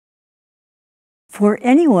For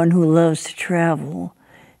anyone who loves to travel,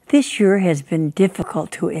 this year has been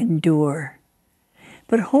difficult to endure.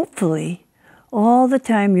 But hopefully, all the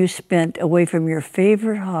time you spent away from your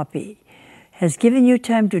favorite hobby has given you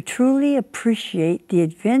time to truly appreciate the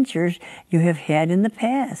adventures you have had in the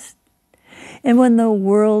past. And when the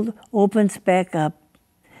world opens back up,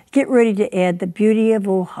 get ready to add the beauty of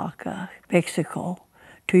Oaxaca, Mexico,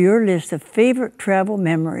 to your list of favorite travel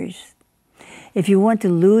memories. If you want to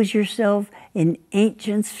lose yourself in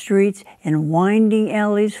ancient streets and winding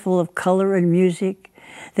alleys full of color and music,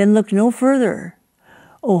 then look no further.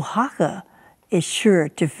 Oaxaca is sure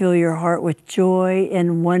to fill your heart with joy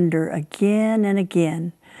and wonder again and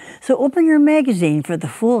again. So open your magazine for the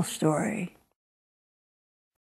full story.